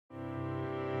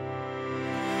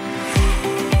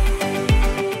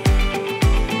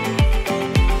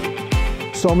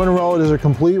Stoneman Road is a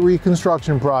complete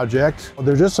reconstruction project.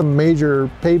 There's just some major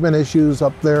pavement issues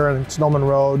up there, and Stoneman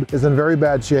Road is in very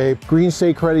bad shape. Green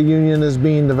State Credit Union is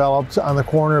being developed on the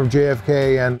corner of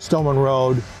JFK and Stoneman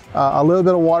Road. A little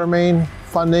bit of water main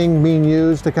funding being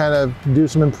used to kind of do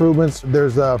some improvements.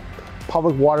 There's a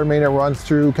public water main that runs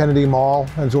through Kennedy Mall,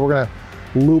 and so we're going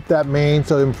to loop that main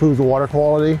so it improves the water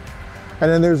quality.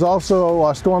 And then there's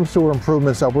also storm sewer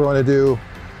improvements that we're going to do,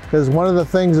 because one of the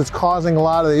things that's causing a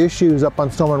lot of the issues up on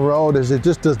Stoneman Road is it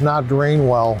just does not drain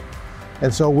well.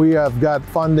 And so we have got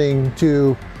funding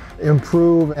to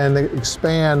improve and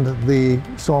expand the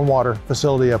stormwater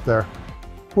facility up there.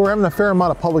 We're having a fair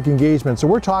amount of public engagement. So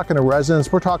we're talking to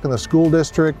residents, we're talking to the school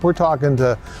district, we're talking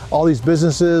to all these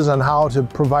businesses on how to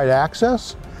provide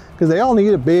access, because they all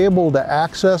need to be able to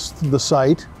access the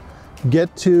site,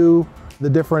 get to the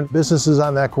different businesses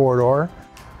on that corridor,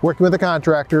 working with the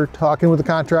contractor, talking with the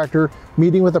contractor,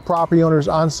 meeting with the property owners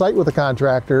on site with the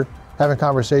contractor, having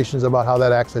conversations about how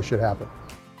that access should happen.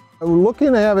 We're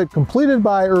looking to have it completed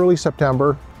by early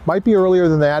September. Might be earlier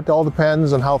than that, it all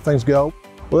depends on how things go.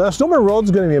 Well, that Stoneman Road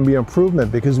is going to be an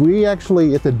improvement because we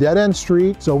actually, it's a dead-end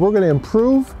street, so we're going to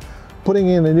improve, putting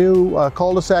in a new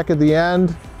cul-de-sac at the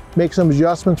end, make some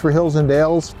adjustments for Hills and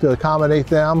Dales to accommodate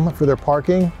them for their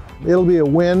parking. It'll be a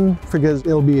win because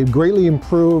it'll be a greatly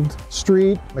improved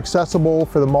street, accessible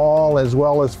for the mall as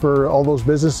well as for all those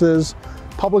businesses.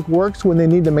 Public Works, when they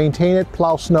need to maintain it,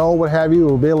 plow snow, what have you,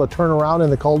 will be able to turn around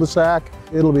in the cul-de-sac.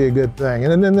 It'll be a good thing.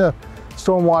 And then the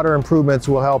stormwater improvements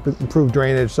will help improve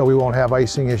drainage so we won't have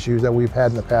icing issues that we've had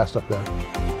in the past up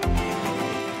there.